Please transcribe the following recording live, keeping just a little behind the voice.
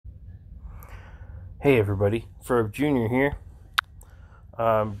Hey everybody, Ferb Jr. here.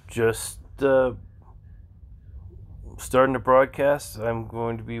 Just starting to broadcast. I'm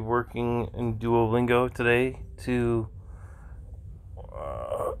going to be working in Duolingo today to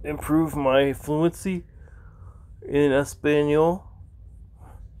improve my fluency in Espanol.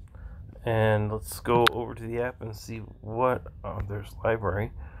 And let's go over to the app and see what, there's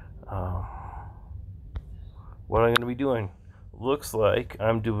library, what I'm going to be doing. Looks like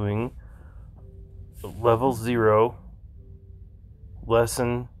I'm doing Level 0,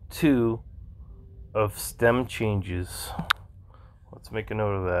 Lesson 2 of stem changes. Let's make a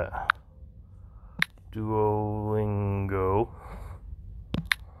note of that. Duolingo.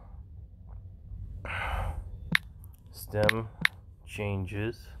 Stem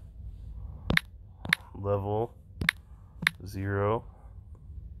changes. Level 0.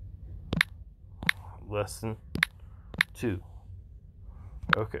 Lesson 2.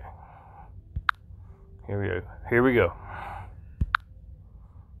 Okay. Here we go.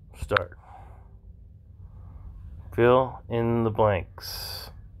 Start. Fill in the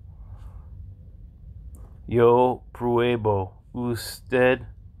blanks. Yo pruebo. Usted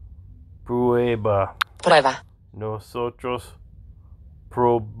prueba. Prueba. Nosotros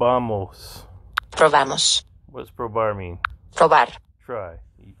probamos. Probamos. What does probar mean? Probar. Try.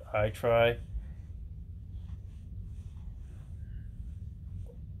 I try.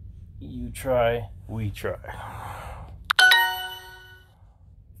 You try. We try.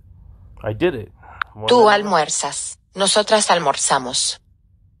 I did it. Tú almuerzas. Nosotras almorzamos.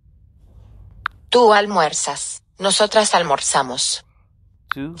 Tú almuerzas. Nosotras almorzamos.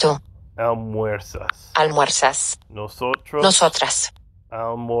 Tú Tú almuerzas. almuerzas. Nosotras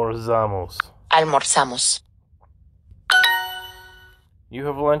almorzamos. almorzamos. You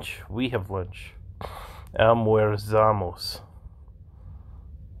have lunch. We have lunch. Almuerzamos.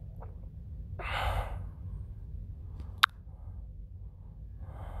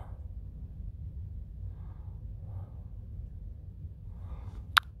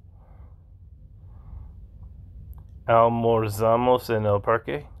 Almorzamos en el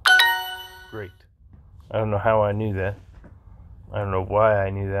parque. Great. I don't know how I knew that. I don't know why I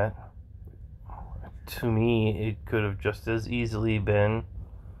knew that. To me, it could have just as easily been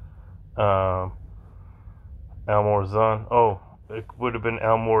almorzan. Oh, it would have been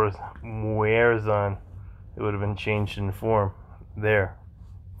almuerzan. It would have been changed in form. There.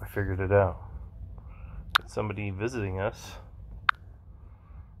 I figured it out. Somebody visiting us.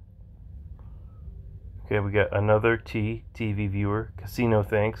 Okay, we got another TV viewer, casino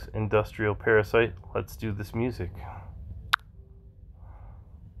thanks, industrial parasite. Let's do this music.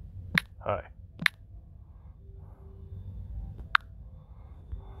 Hi.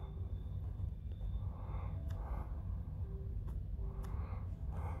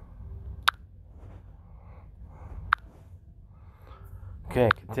 Okay,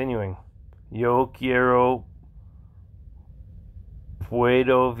 continuing. Yo quiero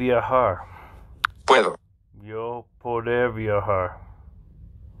puedo viajar. Puedo. Yo poder viajar.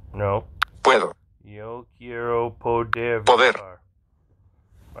 No. Puedo. Yo quiero poder Poder. viajar.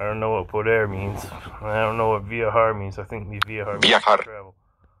 I don't know what poder means. I don't know what viajar means. I think viajar means Viajar. travel.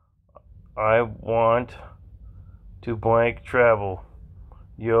 I want to blank travel.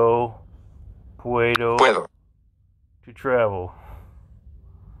 Yo puedo to travel.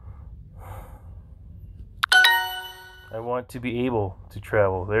 I want to be able to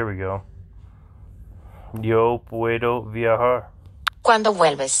travel. There we go. Yo puedo viajar. ¿Cuándo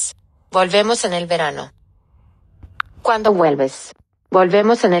vuelves? Volvemos en el verano. ¿Cuándo vuelves?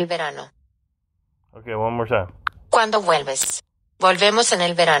 Volvemos en el verano. Okay, one more time. ¿Cuándo vuelves? Volvemos en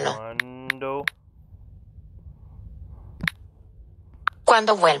el verano.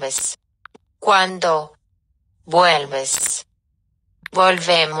 ¿Cuándo vuelves? ¿Cuándo vuelves?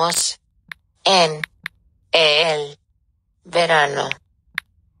 Volvemos en el verano.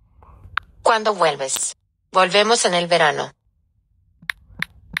 ¿Cuándo vuelves? Volvemos en el verano.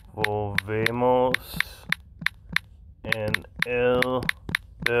 Volvemos en el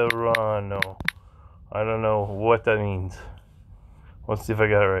verano. I don't know what that means. Let's see if I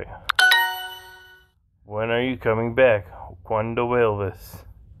got it right. When are you coming back? ¿Cuándo vuelves?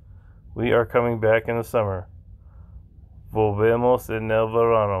 We are coming back in the summer. Volvemos en el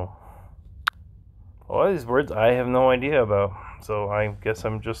verano. All these words I have no idea about, so I guess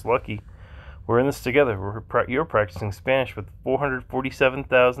I'm just lucky. We're in this together. You're practicing Spanish with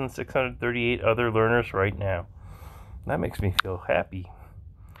 447,638 other learners right now. That makes me feel happy.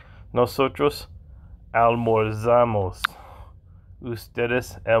 Nosotros almorzamos.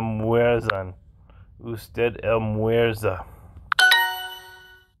 Ustedes almuerzan. Usted almuerza.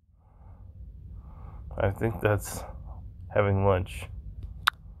 I think that's having lunch.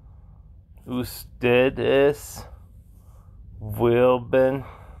 Ustedes vuelven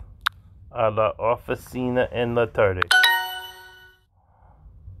a la oficina en la tarde.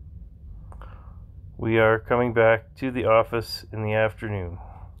 We are coming back to the office in the afternoon.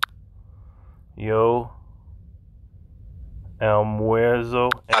 Yo almuerzo.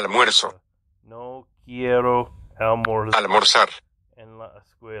 No quiero almorzar en la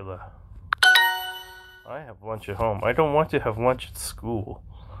escuela. I have lunch at home. I don't want to have lunch at school.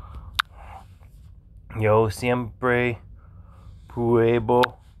 Yo siempre pruebo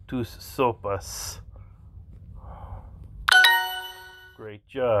tus sopas. Great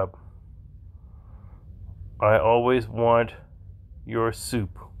job. I always want your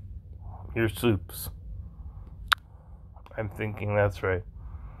soup. Your soups. I'm thinking that's right.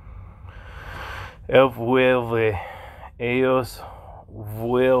 Él vuelve. Ellos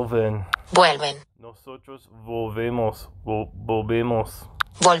vuelven. Vuelven. Nosotros volvemos. Volvemos.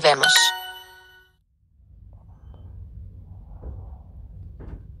 Volvemos.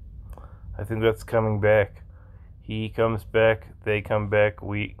 I think that's coming back. He comes back. They come back.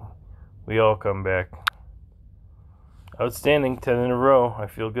 We all come back. Outstanding. 10 in a row. I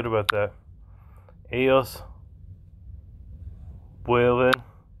feel good about that. Ellos vuelven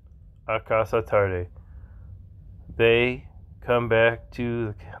a casa tarde. They come back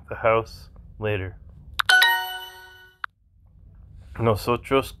to the house later.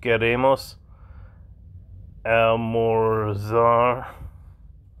 Nosotros queremos almorzar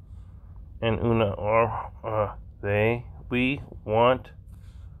en una hora. We want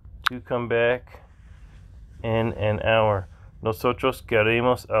to come back in an hour. Nosotros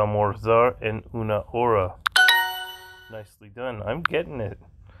queremos almorzar en una hora. Nicely done. I'm getting it.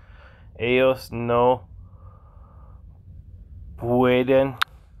 Ellos no pueden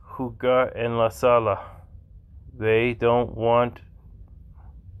jugar en la sala. They don't want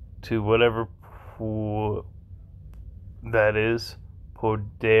to, whatever that is,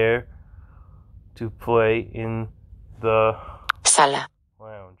 poder, to play in the Sala.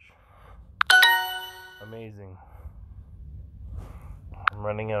 lounge. Amazing. I'm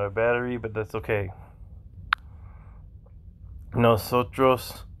running out of battery, but that's okay.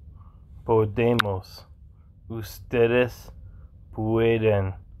 Nosotros podemos. Ustedes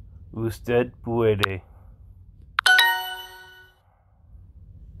pueden. Usted puede.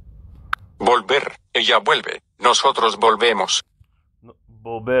 Volver. Ella vuelve. Nosotros volvemos.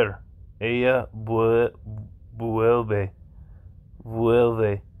 Volver. Ella vuelve.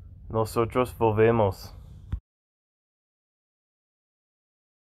 Vuelve. Nosotros volvemos.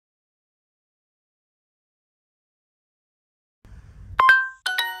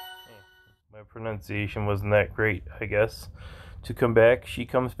 My pronunciation wasn't that great, I guess. To come back, she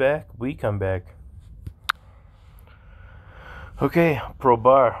comes back, we come back. Okay,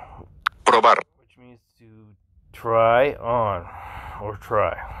 probar. Probar. Which means to try on or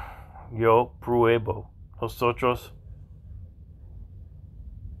try. Yo pruebo. Nosotros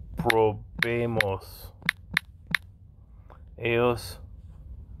probemos. Ellos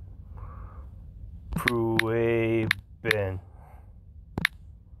prueben.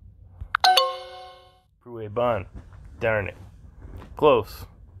 Prueban. Darn it. Close.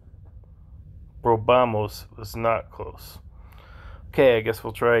 Probamos was not close. Okay, I guess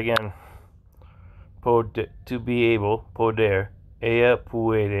we'll try again. To be able. Poder. Ella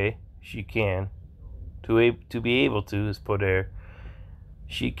puede. She can. To be able to is poder.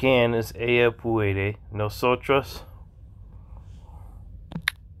 She can is ella puede. Nosotros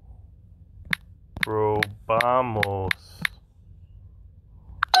probamos.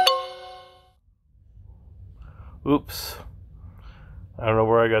 Oops. I don't know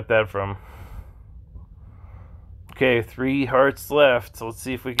where I got that from. Okay, 3 hearts left. So let's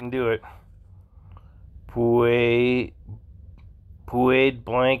see if we can do it. Puede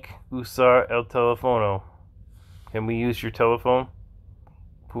blank usar el teléfono. Can we use your telephone?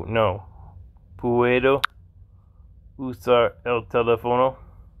 No. Puedo usar el teléfono.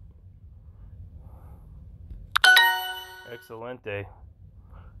 Excelente.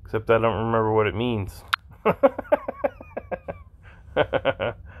 Except I don't remember what it means.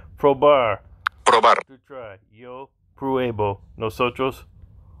 Probar. Probar. To try. Yo pruebo. Nosotros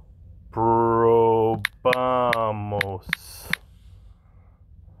probamos.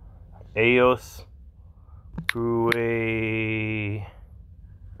 Ellos prueban.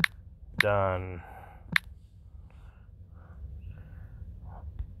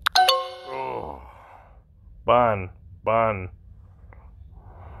 Oh. Ban.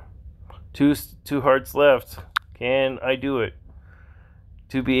 2 hearts left. Can I do it?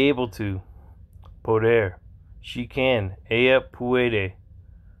 To be able to. poder. She can. Ella puede.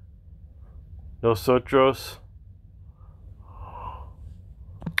 Nosotros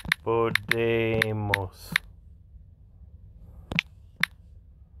podemos.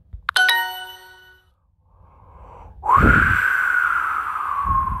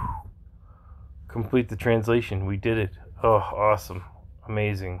 Complete the translation. We did it. Oh, awesome.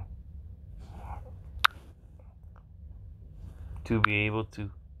 Amazing. To be able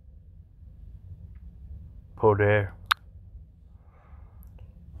to. Poder.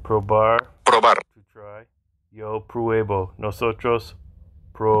 Probar. Probar. To try. Yo pruebo. Nosotros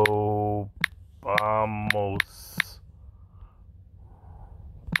probamos.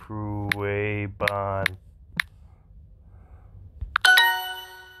 Prueban.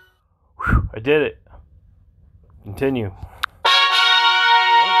 Whew, I did it. Continue.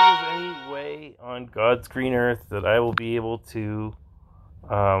 I don't think there's any way on God's green earth that I will be able to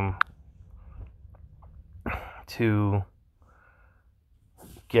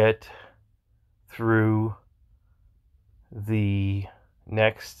get through the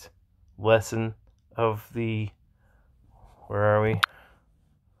next lesson of the, where are we?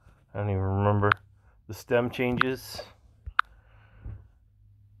 I don't even remember. The stem changes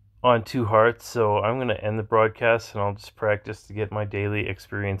on 2 hearts, so I'm going to end the broadcast and I'll just practice to get my daily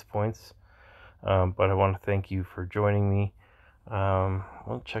experience points. But I want to thank you for joining me.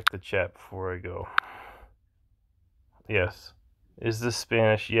 I'll check the chat before I go. Yes. Is this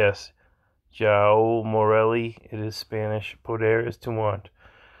Spanish? Yes. Jao Morelli, it is Spanish. Poder is to want.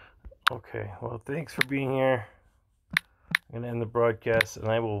 Okay, well, thanks for being here. I'm going to end the broadcast and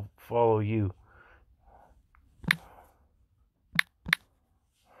I will follow you.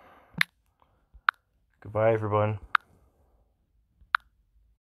 Goodbye, everyone.